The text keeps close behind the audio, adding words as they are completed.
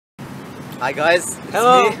Hi guys, it's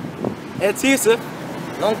Hello, me. it's Yusuf.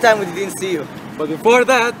 Long time we didn't see you. But before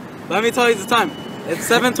that, let me tell you the time. It's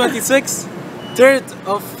 7:26, 3rd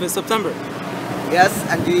of September. Yes,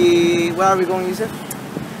 and where are we going, Yusuf?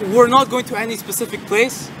 We're not going to any specific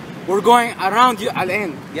place. We're going around Al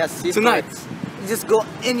Ain. Yes, tonight. Just go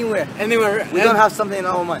anywhere. Anywhere. We don't have something in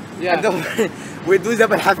our mind. Yeah. And don't worry, we do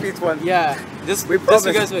the happy one. Yeah. Just We promise.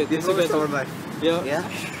 you guys wait. We Just you promise guys our wait. life. Yeah. Yeah.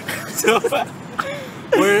 So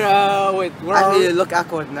we're wait. Where are Actually, we? look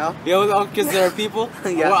awkward now. Yeah, because there are people.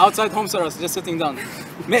 Yeah. We're outside Home Service, just sitting down.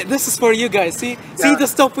 Man, this is for you guys. See Yeah. the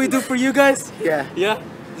stuff we do for you guys. Yeah. Yeah.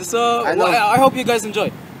 So I know. I hope you guys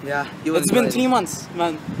enjoy. Yeah. It's been 3 months,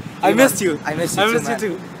 man. I missed you. I miss you I too, missed you man.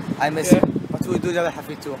 too. I miss Yeah. you. But we do the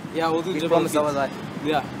happy too. Yeah, we'll do We Jabal promise Beat. our life.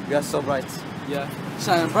 Yeah, We are so bright. yeah.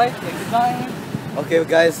 Shine bright like the diamond. Okay,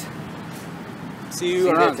 guys. See you See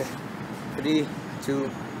you around. later. 3, 2,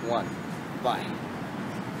 1. Bye.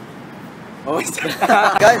 Oh, it's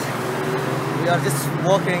Guys, we are just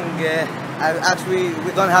walking. Actually,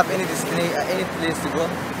 we don't have any destination, any place to go.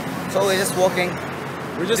 So we're just walking.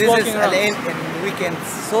 We're just This walking is around. Al Ain in weekends.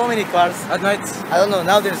 So many cars. At night. I don't know.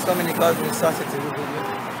 Now there's so many cars. We started to do video,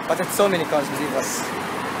 but it's so many cars. Believe us.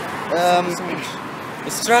 So much.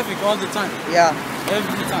 It's traffic all the time. Yeah,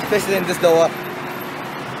 Every time. especially in this door.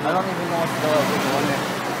 I don't even know what door is on there.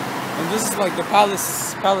 And this is like the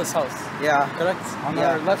palace house. Yeah, Correct? On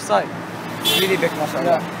Yeah. our left side. it's really big,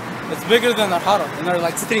 mashallah. Yeah. It's bigger than our haram in our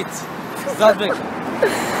like street. It's that big.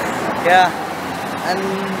 Yeah, and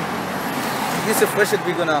Yusuf, where should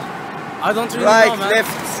we go now? I don't really Right, know, man.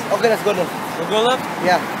 left. Okay, let's go left. We'll go left?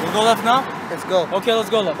 Yeah, We'll go left now? let's go. Okay, let's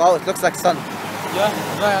go left. Wow, it looks like sun.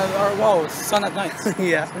 Yeah. Wow, it's sun at night.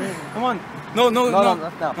 Yeah. Come on. No, No,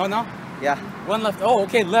 not now. No, no. Yeah. One left. Oh,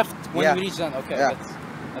 okay, left when Yeah. we reach then. Okay. Yeah.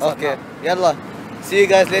 That's not Okay. now. Yalla. See you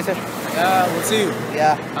guys later. Yeah, we'll see you.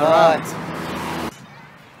 Yeah. Alright. Bye.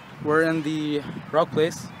 We're in the rock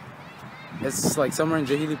place. It's like somewhere in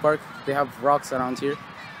Jahili Park. They have rocks around here.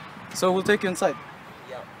 So we'll take you inside.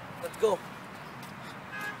 Yeah. Let's go.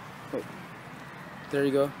 There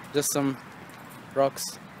you go. Just some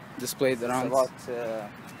rocks displayed around. It's about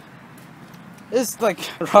It's like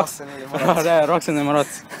rocks. in the Emirates. Yeah, rocks in the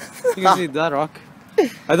Emirates. You can see that rock.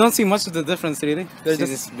 I don't see much of the difference really. They're See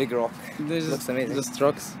just this big rock. There's Looks amazing. Just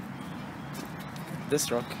rocks. This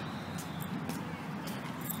rock.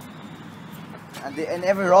 And in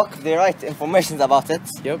every rock they write information about it.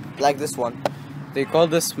 Yep. Like this one. They call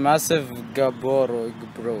this massive Gabro.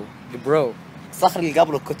 صخر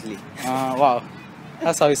الجبل الكتلي. Wow.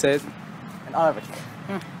 That's how you say it. In Arabic.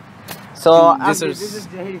 So This this is- is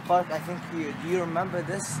Jahili Park. I think do you remember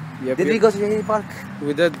this? Yep, Did yep. we go to Jahili Park?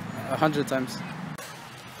 We did 100 times.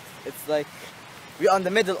 It's like we're on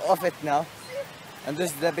the middle of it now, and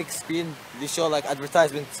this is the big screen. They show like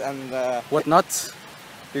advertisements What not?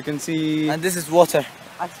 You can see and this is water.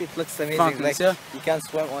 Actually, it looks amazing. Fountains, Like yeah. you can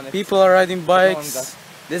swim on it. people are riding Everyone bikes. does.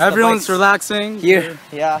 This is the Everyone's bikes. relaxing. Here.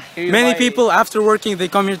 Yeah. Here you Many buy- people after working they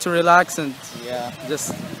come here to relax and Yeah. just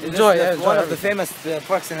This enjoy. is Yeah, one enjoy of the famous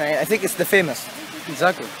parks in Al Ain. I think it's the famous.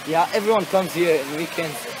 Exactly. Yeah. Everyone comes here in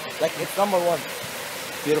weekends. Like it's number one.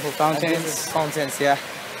 Beautiful And this fountains. is fountains. Yeah.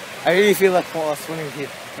 I really feel like swimming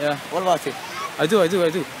here. Yeah, What about you? I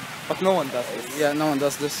do. But no one does this. Yeah, no one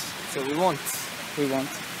does this. So we won't. We won't.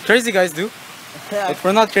 Crazy guys do, Yeah. but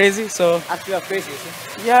we're not crazy. So Actually, we're crazy.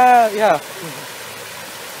 See? yeah.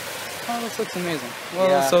 Oh, this looks amazing. Well,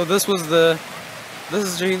 Yeah. so this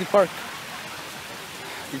is Jahili Park.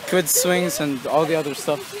 The kids swings and all the other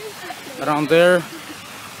stuff around there.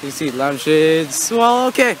 You see lampshades. Well,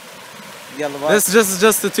 okay. Yalla, bye. This is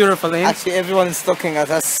just the tour of Al Ain. Actually, everyone is looking at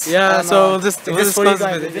us. Yeah, And, so we'll this just for you close the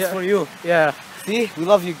guys. video. This Yeah. for you. Yeah, See, we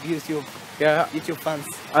love you, YouTube. yeah. YouTube fans.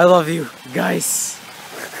 I love you, guys.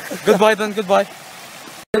 Goodbye then, goodbye.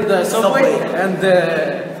 In the subway, and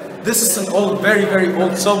this is an old, very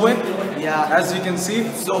old subway. Yeah. As you can see,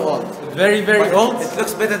 So old. very old. It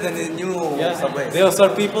looks better than the new subways. They also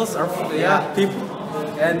are peoples, people,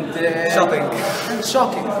 and Shopping.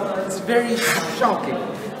 shocking. It's very shocking.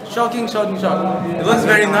 Shocking. It looks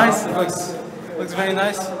very nice. It looks very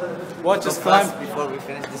nice. Watch us climb. Before we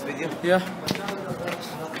finish this video. Yeah.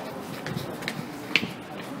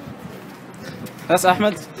 That's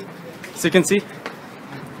Ahmed, as you can see.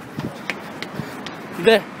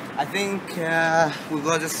 There. I think we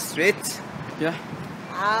go just straight. Yeah.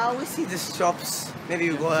 We see the shops. Maybe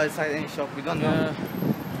we go outside any shop. We don't know.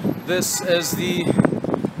 This is the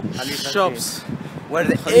shops. Where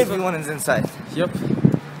Khalifa. everyone is inside. Yep.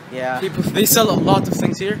 Yeah. People, they sell a lot of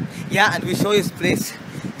things here. Yeah, and we show you this place.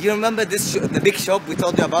 Do you remember this the big shop we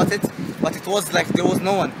told you about it? But it was like there was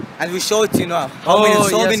no one, And we show it to you now. So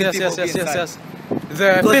many people be inside. yes.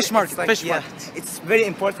 The Because fish market, it's like, fish yeah, market. it's very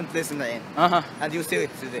important place in the Ain. And you see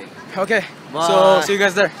it today. Okay, Bye. so see you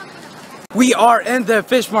guys there. We are in the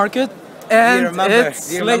fish market, and it's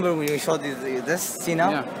Do you remember when we showed this? See now?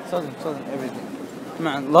 Yeah. Show them everything.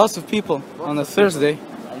 Man, lots of people on a Thursday.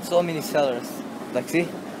 And so many sellers. Like, see?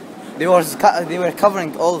 They were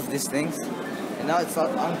covering all of these things. And now it's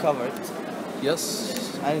uncovered. Yes.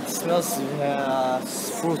 And it smells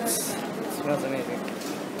fruits. It smells amazing.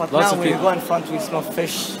 But Lots now of when you people. go in front, we smell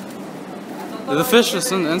fish. The fish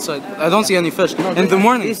is in the inside. I don't see any fish. In the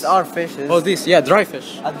morning. These are fishes. Oh, these, yeah, dry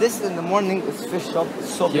fish. At this in the morning, it's fish shop.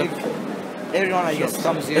 It's so Yeah. big. Everyone, I guess,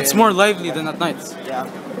 comes here. It's more lively than at night, Yeah.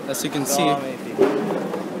 as you can So see. many people.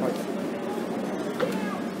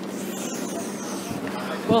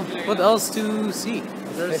 Well, what else to see?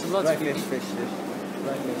 There's Fish, lots dry of people. fish.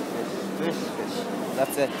 Fish.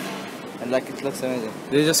 That's it. And like it looks amazing.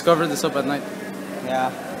 They just covered this up at night. Yeah.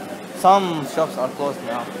 Some shops are closed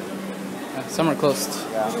now. Yeah, some are closed.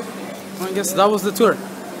 Yeah. Well, I guess that was the tour.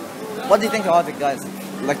 What do you think about it, guys?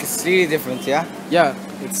 Like it's really different, yeah? Yeah,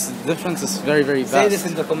 its difference is very, very vast. Say this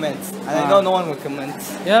in the comments. And I know no one will comment.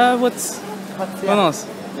 Yeah, But who yeah. knows?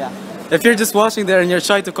 Yeah. If you're just watching there and you're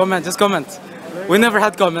shy to comment, just comment. We never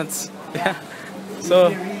had comments. Yeah. So,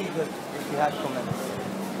 It'd be really good if you had comments.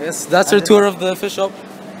 yes, that's our tour of the fish shop.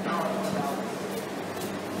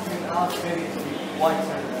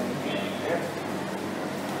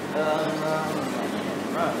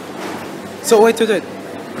 So wait,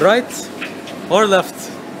 right or left?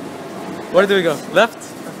 Where do we go? Left?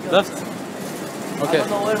 Left? I Okay. don't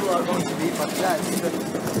know where we are going to be, but yeah, it's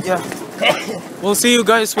good. Yeah. We'll see you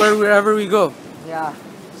guys wherever we go. Yeah.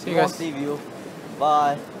 See you guys. See you.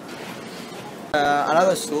 Bye.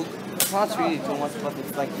 Another souk. It's not really too much, but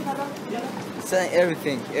it's like selling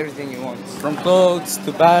everything you want. From clothes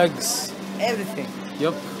to bags. Everything.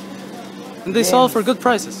 Yep. And they sell for good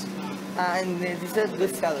prices. And they said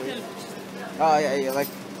good salary. Oh yeah, like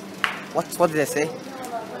what did I say?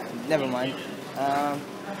 Never mind.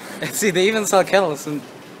 See, they even sell kettles and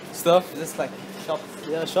stuff. Just like shops.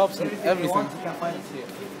 Yeah, shops and You everything. want, you can find it here.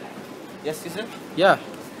 Yes, you said? Yeah.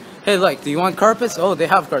 Hey, like, do you want carpets? Oh, they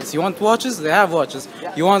have carpets. You want watches? They have watches.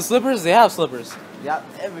 Yeah. You want slippers? They have slippers. Yeah,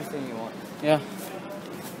 everything you want. Yeah.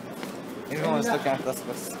 Everyone is looking at us,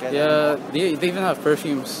 but scared. Yeah, they even have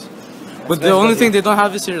perfumes. But the only thing they don't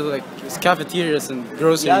have is here, like, is cafeterias and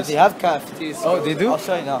groceries. Yeah, they have cafeterias. Oh, they do? I'll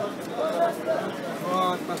show you now.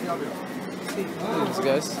 Look at this,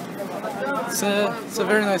 guys. It's a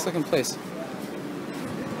very nice looking place.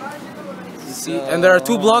 You see, and there are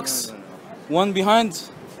two blocks, one behind,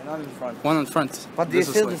 And one in front. one in front. But they This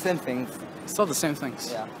is still like- the same things. Still the same things.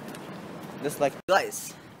 Yeah. Just like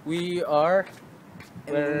guys. We are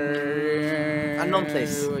Unknown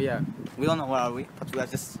place. Yeah, We don't know where are we, but we are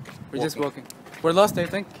just we're just walking. We're lost, I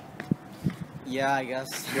think. Yeah, I guess.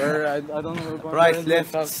 I don't know where we're going. Right, We're in the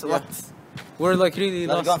left, house. what? Yeah. We're like really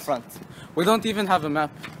Let's go in lost. front. We don't even have a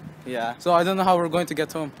map, Yeah, so I don't know how we're going to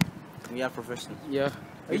get home. we are professionals. Yeah.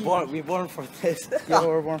 We born for this. Yeah,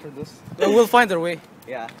 we're born for this. We'll find our way.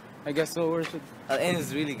 Yeah. I guess so. Where should Al Ain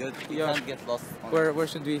is really good. You Yeah. can't get lost. where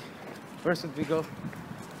should we go?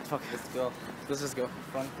 Fuck. Let's go. Let's just go.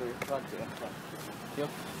 Front to front to front. Yep.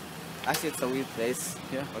 Actually, it's a weird place.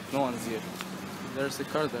 Yeah. But no one's here. There's a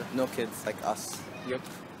car there. No kids like us. Yep.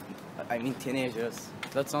 I mean teenagers.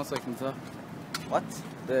 That sounds like Nza. What?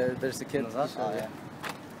 There's a kid. Oh, yeah.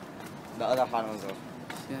 The other Hanzo.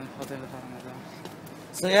 Yeah. Whatever.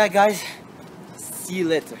 So yeah, guys. See you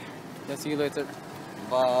later. Yeah. See you later.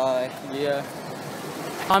 Bye. Yeah.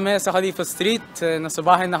 Kami sa Khalifa Street, nasa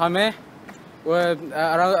bahay na kami.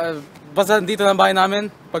 Basta dito na bahay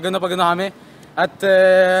namin, pag ano kami. At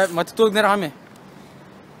matutulog na kami.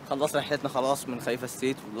 خلصنا رحلتنا خلاص من خليفة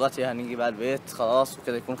ستريت ودلوقتي هنيجي بقى البيت خلاص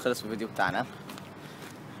وكده يكون خلص الفيديو بتاعنا.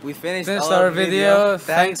 We finished Our video.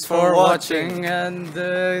 Thanks for watching and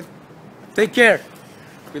take care.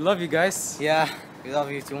 We love you guys. Yeah, we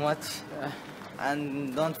love you too much. Yeah. And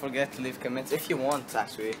don't forget to leave comments if you want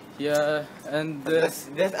actually. Yeah, and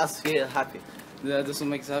Let us feel happy. yeah, this will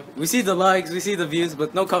make us happy. We see the likes, we see the views, but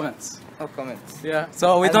no comments. No comments. Yeah, so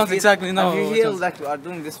we And don't exactly know. And we what feel else. like we are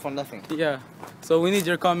doing this for nothing. Yeah, so we need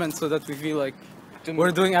your comments so that we feel like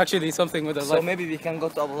we're doing actually something with our So life. maybe we can go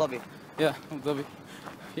to Abu Dhabi Yeah, love it.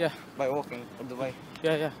 Yeah, by walking or Dubai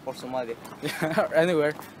yeah. or Somalia. Yeah,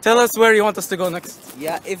 anywhere. Tell us where you want us to go next.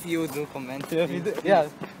 Yeah, if you do comment. Yeah, if you do- yeah.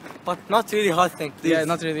 But not really hard thing, please. Yeah,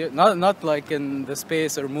 not really. Not like in the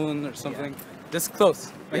space or moon or something. Just close,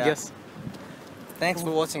 I Yeah. guess. Thanks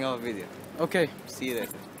for watching our video. Okay, See you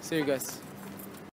later. see you guys.